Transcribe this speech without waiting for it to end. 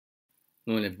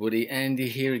Morning, everybody. Andy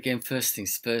here again. First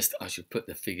things first, I should put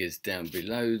the figures down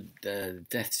below. The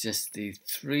deaths just the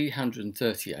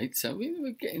 338, so we're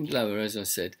getting lower, as I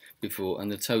said before,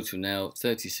 and the total now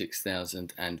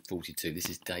 36,042. This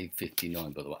is day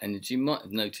 59, by the way. And as you might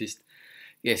have noticed,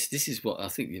 yes, this is what I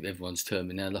think everyone's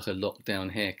terming now, like a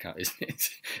lockdown haircut, isn't it?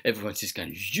 Everyone's just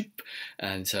going zoop.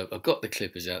 And so I got the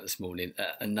clippers out this morning,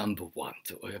 a number one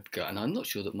that I've got. And I'm not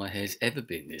sure that my hair's ever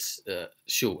been this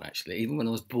short, actually. Even when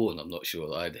I was born, I'm not sure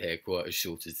that I had hair quite as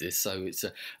short as this. So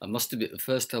I must admit, the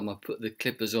first time I put the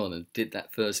clippers on and did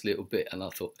that first little bit, and I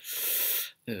thought,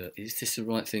 is this the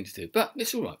right thing to do? But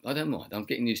it's all right. I don't mind. I'm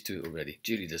getting used to it already.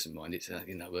 Julie doesn't mind. It's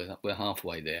we're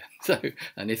halfway there. So,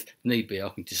 and if need be, I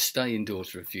can just stay indoors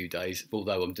for a few days.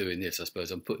 Although I'm doing this, I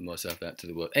suppose I'm putting myself out to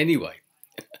the world anyway.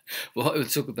 What I would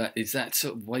talk about is that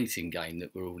sort of waiting game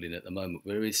that we're all in at the moment,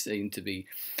 where we seem to be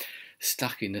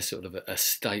stuck in a sort of a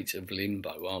state of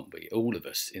limbo, aren't we? All of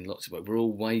us, in lots of ways, we're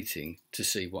all waiting to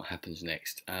see what happens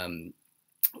next.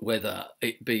 Whether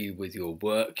it be with your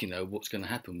work, what's going to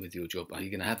happen with your job? Are you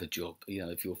going to have a job?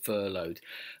 If you're furloughed,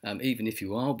 even if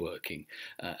you are working,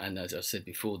 and as I said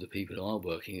before, the people who are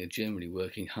working are generally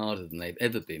working harder than they've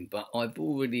ever been. But I've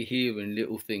already hearing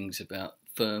little things about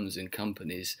firms and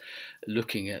companies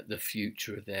looking at the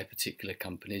future of their particular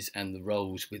companies and the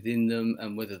roles within them,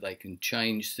 and whether they can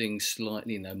change things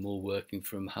slightly, more working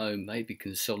from home, maybe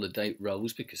consolidate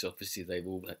roles, because obviously they've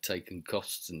all taken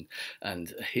costs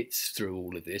and hits through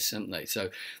all of this, haven't they? So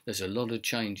there's a lot of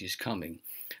changes coming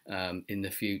in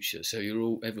the future. So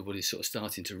everybody's sort of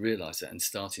starting to realise that and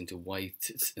starting to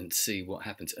wait and see what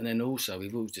happens. And then also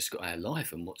we've all just got our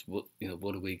life and what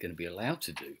are we going to be allowed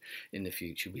to do in the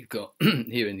future? We've got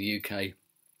here in the UK.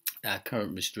 Our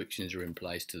current restrictions are in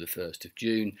place to the 1st of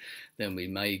June. Then we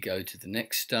may go to the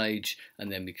next stage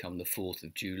and then become the 4th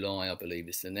of July, I believe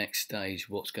is the next stage.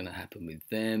 What's going to happen with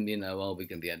them? Are we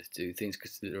going to be able to do things?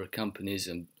 Because there are companies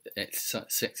and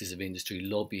sectors of industry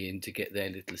lobbying to get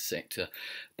their little sector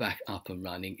back up and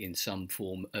running in some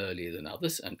form earlier than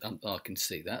others. And I can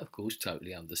see that, of course,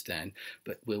 totally understand.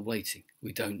 But we're waiting.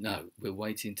 We don't know. We're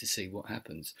waiting to see what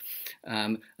happens.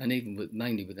 And even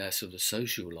mainly with our sort of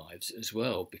social lives as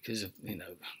well, because of,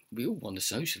 we all want to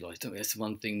socialise, don't we? That's the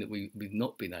one thing that we've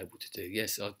not been able to do.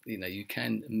 Yes, you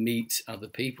can meet other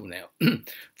people now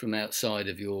from outside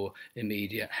of your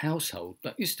immediate household,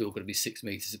 but you're still got to be 6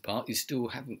 metres apart. You still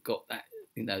haven't got that,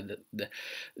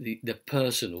 the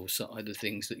personal side of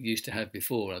things that you used to have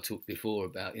before. I talked before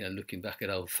about, looking back at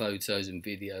old photos and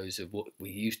videos of what we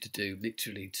used to do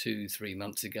literally 2-3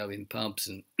 months ago in pubs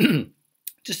and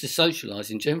just to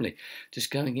socialising generally,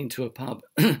 just going into a pub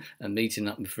and meeting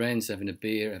up with friends, having a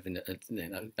beer, having a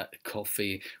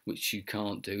coffee, which you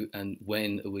can't do. And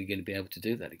when are we going to be able to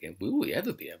do that again? Will we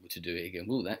ever be able to do it again?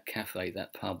 Will that cafe,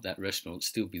 that pub, that restaurant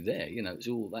still be there? It's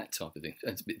all that type of thing.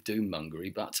 It's a bit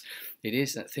doom-mongery, but it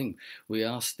is that thing. We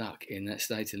are stuck in that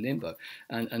state of limbo.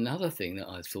 And another thing that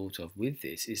I thought of with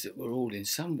this is that we're all in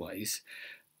some ways,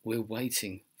 we're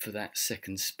waiting for that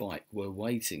second spike. We're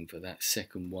waiting for that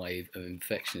second wave of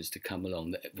infections to come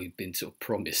along that we've been sort of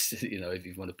promised, if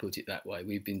you want to put it that way.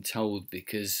 We've been told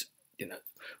because,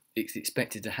 it's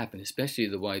expected to happen, especially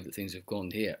the way that things have gone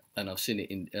here. And I've seen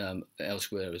it in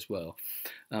elsewhere as well.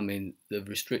 I mean, the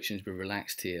restrictions were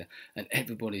relaxed here and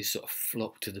everybody's sort of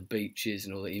flocked to the beaches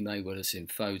and all that. You may well have seen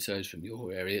photos from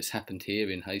your area. It's happened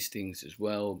here in Hastings as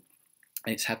well.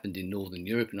 It's happened in Northern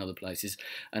Europe and other places,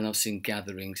 and I've seen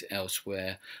gatherings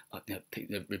elsewhere.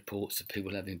 Reports of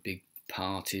people having big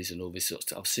parties and all this sort of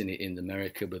stuff. I've seen it in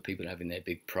America where people are having their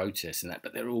big protests and that,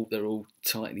 but they're all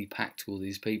tightly packed, all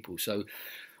these people. So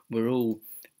we're all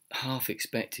half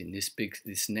expecting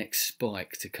this next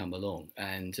spike to come along,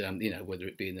 and whether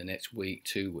it be in the next week,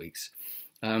 2 weeks.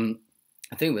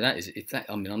 I think with that is,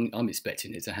 I'm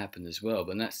expecting it to happen as well,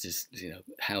 but that's just,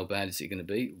 how bad is it going to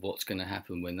be? What's going to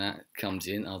happen when that comes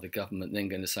in? Are the government then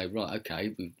going to say, right,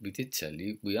 okay, we did tell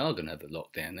you, we are going to have a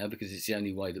lockdown now because it's the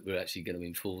only way that we're actually going to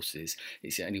enforce this.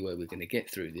 It's the only way we're going to get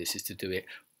through this is to do it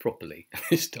properly.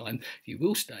 This time you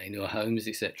will stay in your homes,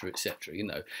 etc., etc.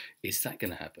 Is that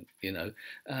going to happen?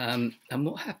 And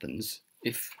what happens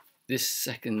if this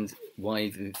second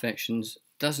wave of infections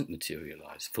doesn't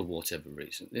materialise for whatever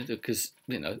reason? Because,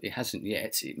 it hasn't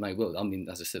yet. It may well. I mean,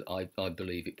 as I said, I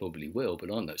believe it probably will, but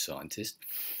I'm no scientist.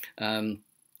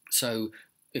 So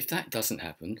if that doesn't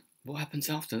happen, what happens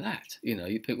after that?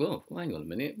 You think, well, hang on a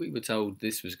minute. We were told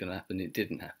this was going to happen. It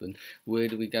didn't happen. Where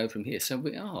do we go from here? So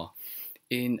we are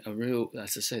in a real,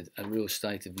 as I said, a real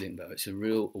state of limbo. It's a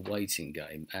real waiting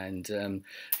game, and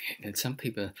some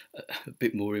people are a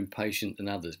bit more impatient than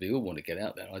others. We all want to get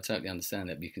out there. I totally understand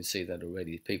that, but you can see that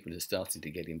already. People are starting to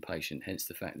get impatient, hence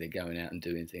the fact they're going out and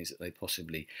doing things that they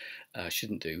possibly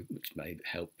shouldn't do, which may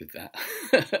help with that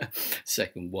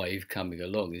second wave coming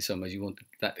along. In some ways, you want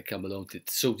that to come along to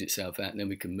sort itself out, and then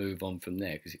we can move on from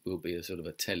there, because it will be a sort of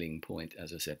a telling point,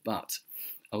 as I said. But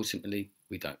ultimately,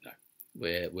 we don't know.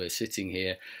 We're sitting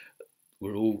here.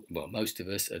 We're all, well, most of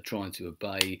us are trying to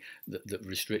obey the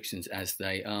restrictions as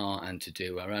they are, and to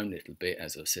do our own little bit.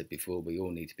 As I said before, we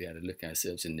all need to be able to look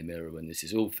ourselves in the mirror when this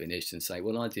is all finished and say,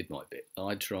 well, I did my bit.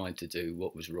 I tried to do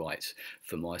what was right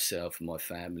for myself, my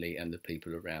family, and the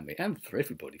people around me, and for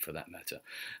everybody for that matter.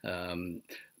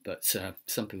 But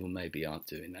some people maybe aren't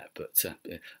doing that. But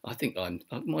I think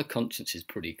my conscience is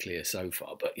pretty clear so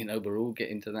far. But, we're all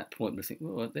getting to that point where I think,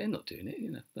 well, they're not doing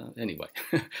it, But anyway,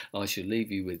 I shall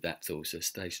leave you with that thought. So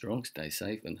stay strong, stay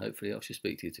safe, and hopefully I shall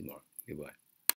speak to you tomorrow. Goodbye.